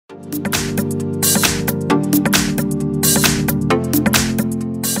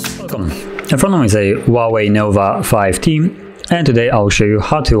Welcome. In front of me is a HUAWEI Nova 5T, and today I'll show you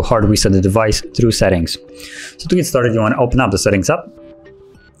how to hard reset the device through settings. So to get started, you want to open up the settings app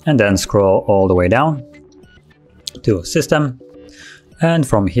and then scroll all the way down to System, and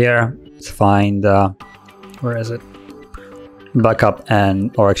from here find where is it? Backup,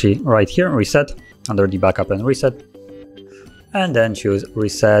 or actually right here, Reset, under the Backup and Reset, and then choose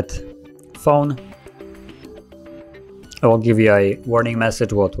Reset Phone. It will give you a warning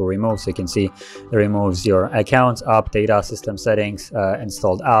message what will remove, so you can see it removes your accounts, app, data, system settings,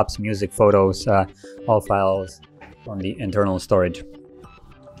 installed apps, music, photos, all files on the internal storage.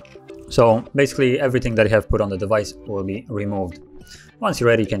 So basically everything that you have put on the device will be removed. Once you're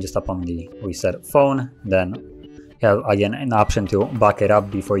ready, you can just tap on the Reset Phone, then you have again an option to back it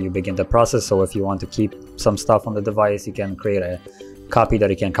up before you begin the process. So if you want to keep some stuff on the device, you can create a copy that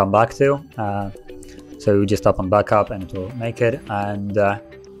you can come back to. So you just tap on backup and it will make it. And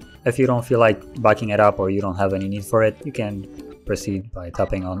if you don't feel like backing it up or you don't have any need for it, you can proceed by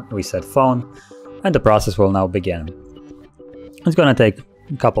tapping on Reset Phone, and the process will now begin. It's going to take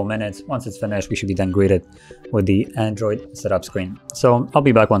a couple minutes. Once it's finished, we should be then greeted with the Android setup screen. So I'll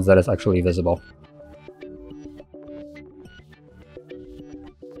be back once that is actually visible.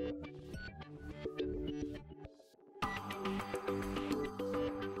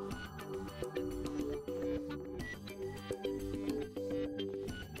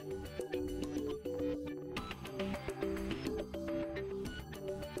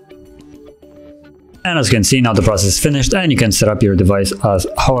 And as you can see, now the process is finished and you can set up your device as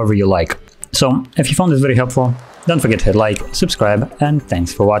however you like. So if you found this very helpful, don't forget to hit like, subscribe, and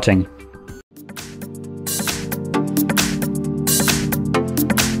thanks for watching.